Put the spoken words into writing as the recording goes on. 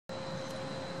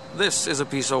This is a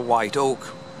piece of white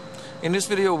oak. In this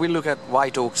video we look at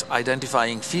white oak's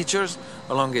identifying features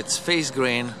along its face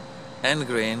grain, end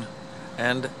grain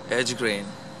and edge grain.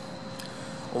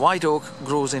 White oak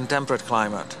grows in temperate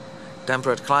climate.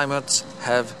 Temperate climates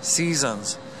have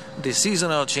seasons. The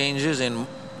seasonal changes in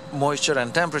moisture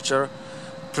and temperature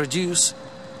produce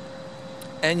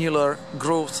annular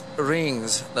growth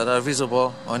rings that are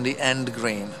visible on the end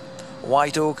grain.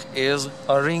 White oak is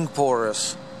a ring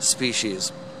porous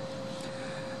species.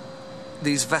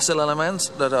 These vessel elements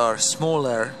that are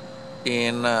smaller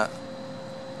in the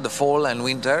fall and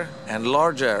winter and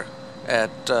larger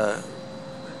at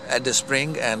the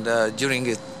spring and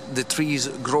during the tree's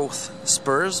growth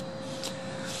spurs,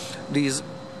 these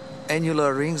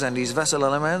annular rings and these vessel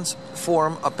elements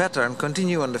form a pattern,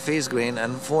 continue on the face grain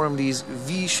and form these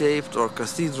V-shaped or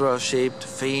cathedral-shaped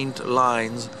faint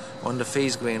lines on the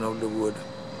face grain of the wood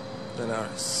that are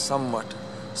somewhat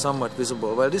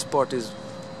visible. Well, this part is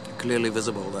clearly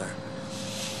visible there.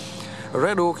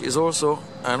 Red oak is also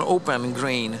an open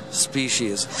grain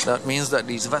species. That means that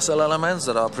these vessel elements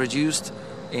that are produced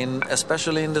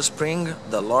especially in the spring,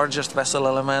 the largest vessel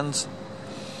elements,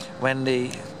 when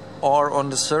they are on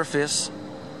the surface,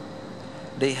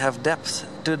 they have depth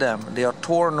to them. They are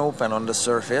torn open on the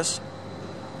surface.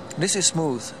 This is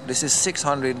smooth. This is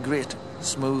 600 grit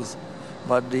smooth,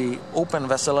 but the open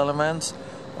vessel elements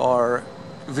are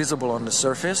visible on the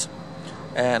surface,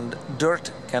 and dirt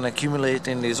can accumulate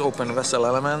in these open vessel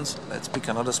elements. Let's pick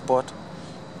another spot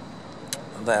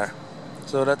there.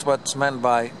 So that's what's meant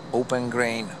by open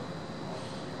grain.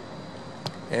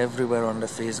 Everywhere on the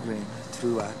face grain,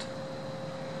 throughout.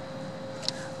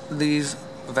 These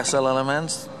vessel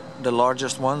elements, the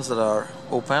largest ones that are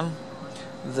open,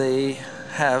 they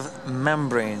have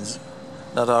membranes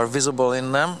that are visible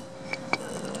in them.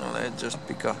 Let's just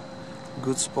pick a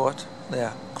good spot. There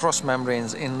are cross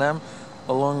membranes in them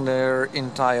along their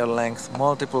entire length,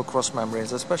 multiple cross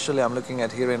membranes. Especially I'm looking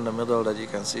at here in the middle that you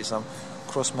can see some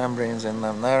cross membranes in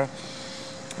them there.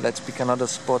 Let's pick another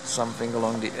spot, something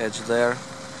along the edge there.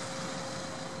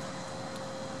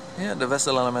 Yeah, the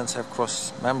vessel elements have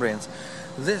cross membranes.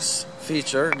 This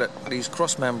feature, that these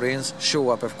cross membranes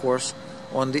show up, of course,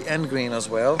 on the end grain as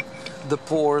well. The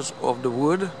pores of the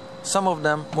wood, some of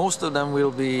them, most of them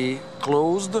will be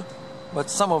closed, but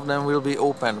some of them will be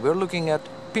open. We're looking at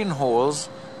pinholes,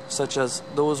 such as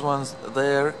those ones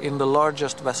there in the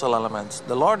largest vessel elements.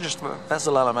 The largest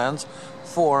vessel elements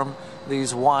form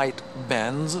these white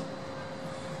bends,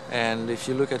 and if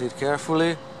you look at it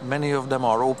carefully, many of them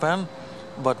are open,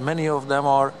 but many of them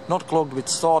are not clogged with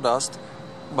sawdust,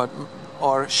 but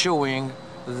are showing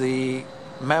the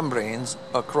membranes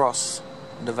across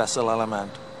the vessel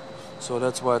element. So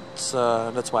that's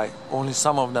why only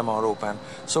some of them are open.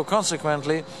 So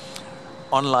consequently,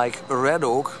 unlike red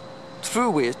oak,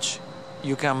 through which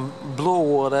you can blow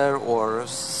water or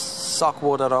suck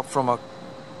water up from a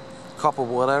cup of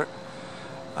water,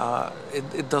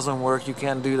 it doesn't work. You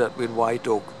can't do that with white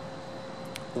oak.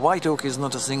 White oak is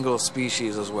not a single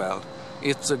species as well.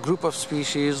 It's a group of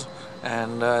species,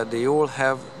 and they all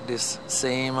have this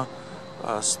same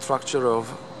structure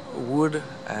of wood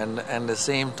and the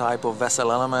same type of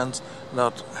vessel elements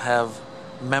that have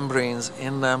membranes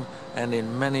in them, and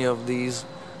in many of these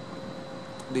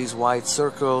white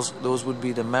circles, those would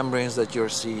be the membranes that you're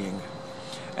seeing.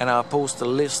 And I'll post a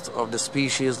list of the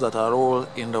species that are all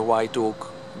in the white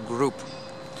oak group.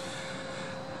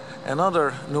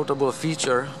 Another notable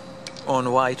feature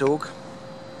on white oak,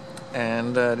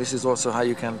 and this is also how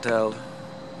you can tell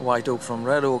white oak from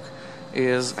red oak,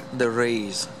 is the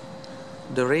rays.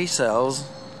 The ray cells,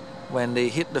 when they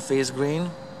hit the face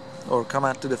grain or come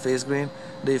out to the face grain,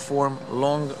 they form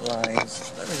long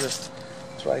lines. Let me just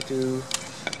try to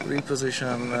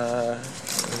reposition.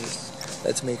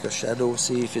 Let's make a shadow,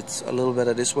 see if it's a little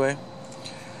better this way.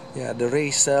 Yeah, the ray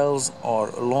cells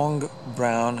are long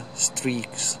brown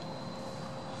streaks.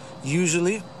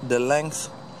 Usually the length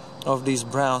of these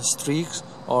brown streaks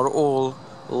are all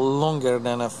longer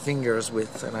than a finger's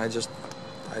width, and I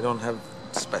don't have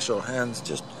special hands,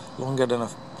 just longer than a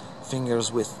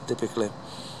finger's width typically.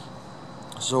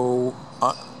 So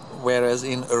whereas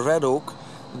in a red oak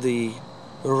the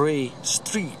ray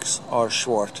streaks are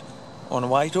short, on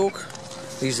white oak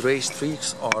these ray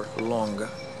streaks are long.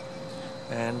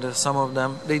 And some of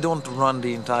them, they don't run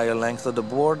the entire length of the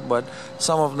board, but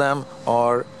some of them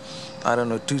are, I don't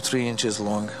know, 2-3 inches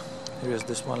long. Here is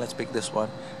this one. Let's pick this one.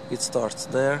 It starts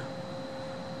there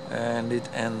and it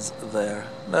ends there.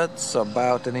 That's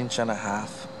about 1.5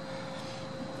 inches.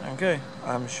 Okay,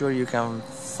 I'm sure you can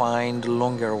find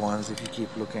longer ones if you keep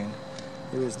looking.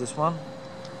 Here is this one.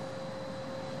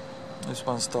 This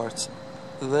one starts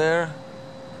there,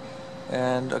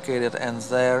 and okay, that ends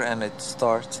there, and it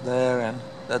starts there, and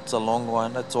that's a long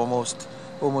one. That's almost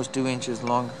 2 inches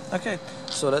long. Okay,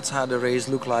 so that's how the rays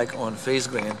look like on face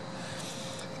grain.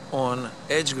 On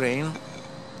edge grain,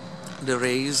 the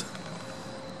rays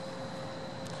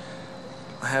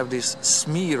have this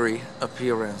smeary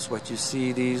appearance. What you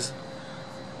see, these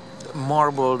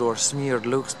marbled or smeared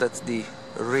looks, that's the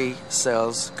ray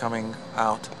cells coming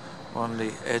out on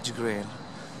the edge grain.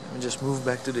 Let me just move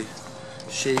back to the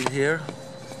shade here.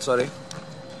 Sorry.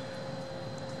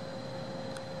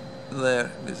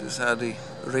 There, this is how the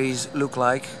rays look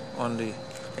like on the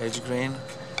edge grain.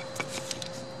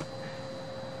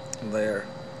 There,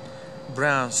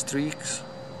 brown streaks.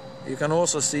 You can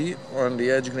also see on the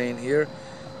edge grain here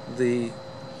the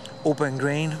open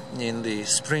grain in the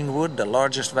spring wood. The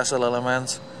largest vessel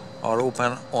elements are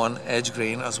open on edge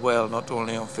grain as well, not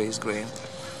only on face grain.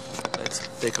 Let's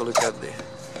take a look at the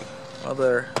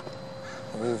other.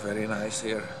 Oh, very nice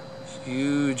here.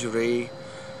 Huge rays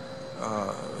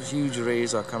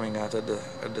are coming out at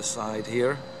the side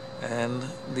here, and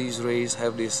these rays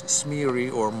have this smeary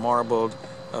or marbled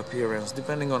appearance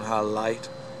depending on how light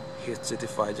hits it.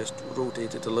 If I just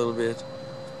rotate it a little bit,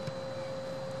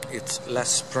 it's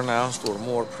less pronounced or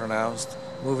more pronounced.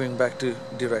 Moving back to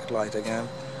direct light again,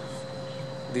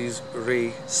 these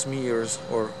ray smears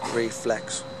or ray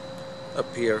flecks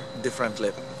appear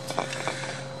differently.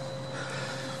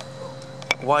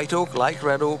 White oak, like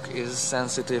red oak, is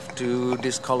sensitive to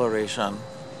discoloration.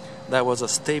 There was a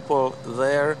staple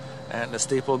there, and the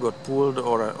staple got pulled,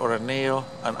 or a nail,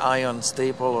 an iron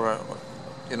staple, or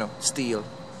steel,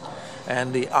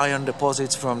 and the iron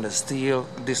deposits from the steel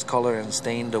discolor and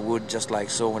stain the wood just like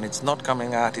so. When it's not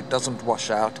coming out, it doesn't wash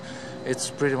out. It's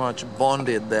pretty much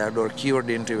bonded there or cured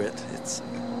into it. It's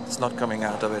not coming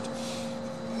out of it.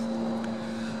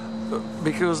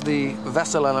 Because the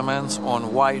vessel elements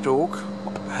on white oak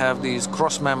have these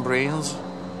cross membranes.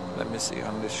 Let me see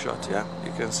on this shot. Yeah,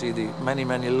 you can see the many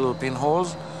little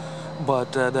pinholes,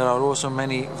 but there are also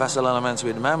many vessel elements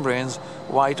with membranes.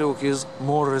 White oak is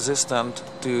more resistant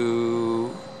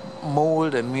to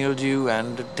mold and mildew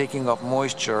and taking up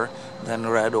moisture than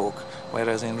red oak,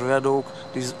 whereas in red oak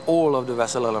all of the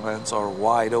vessel elements are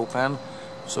wide open.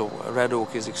 So red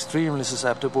oak is extremely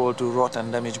susceptible to rot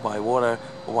and damage by water.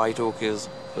 White oak is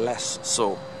less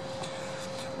so.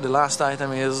 The last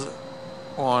item is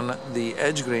on the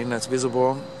edge grain that's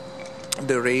visible.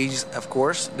 The rays, of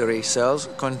course, the ray cells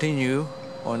continue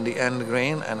on the end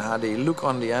grain, and how they look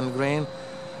on the end grain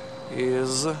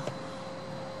is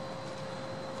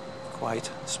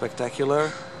quite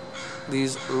spectacular.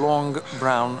 These long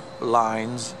brown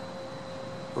lines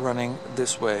running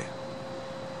this way.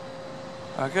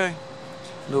 Okay,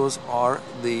 those are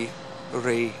the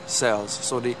ray cells.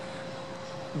 So the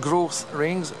growth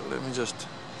rings, let me just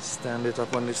stand it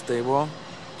up on this table.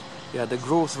 Yeah, the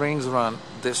growth rings run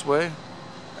this way,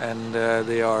 and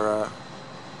they are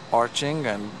arching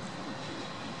and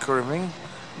curving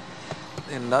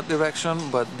in that direction,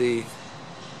 but the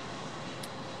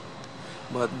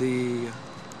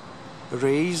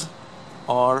rays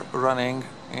are running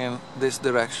in this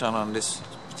direction on this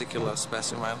particular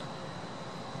specimen,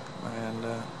 and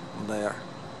there.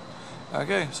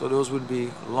 Okay, so those would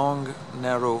be long,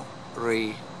 narrow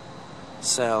ray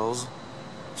cells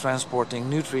transporting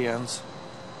nutrients.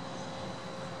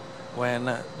 When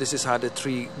this is how the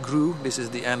tree grew, this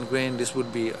is the end grain, this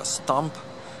would be a stump,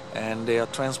 and they are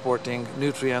transporting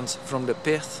nutrients from the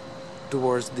pith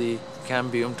towards the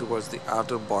cambium, towards the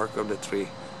outer bark of the tree.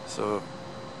 So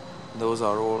those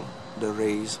are all the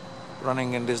rays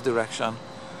running in this direction.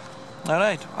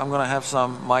 Alright, I'm gonna have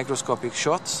some microscopic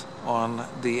shots on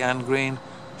the end grain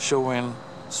showing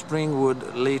spring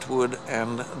wood, late wood,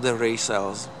 and the ray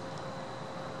cells.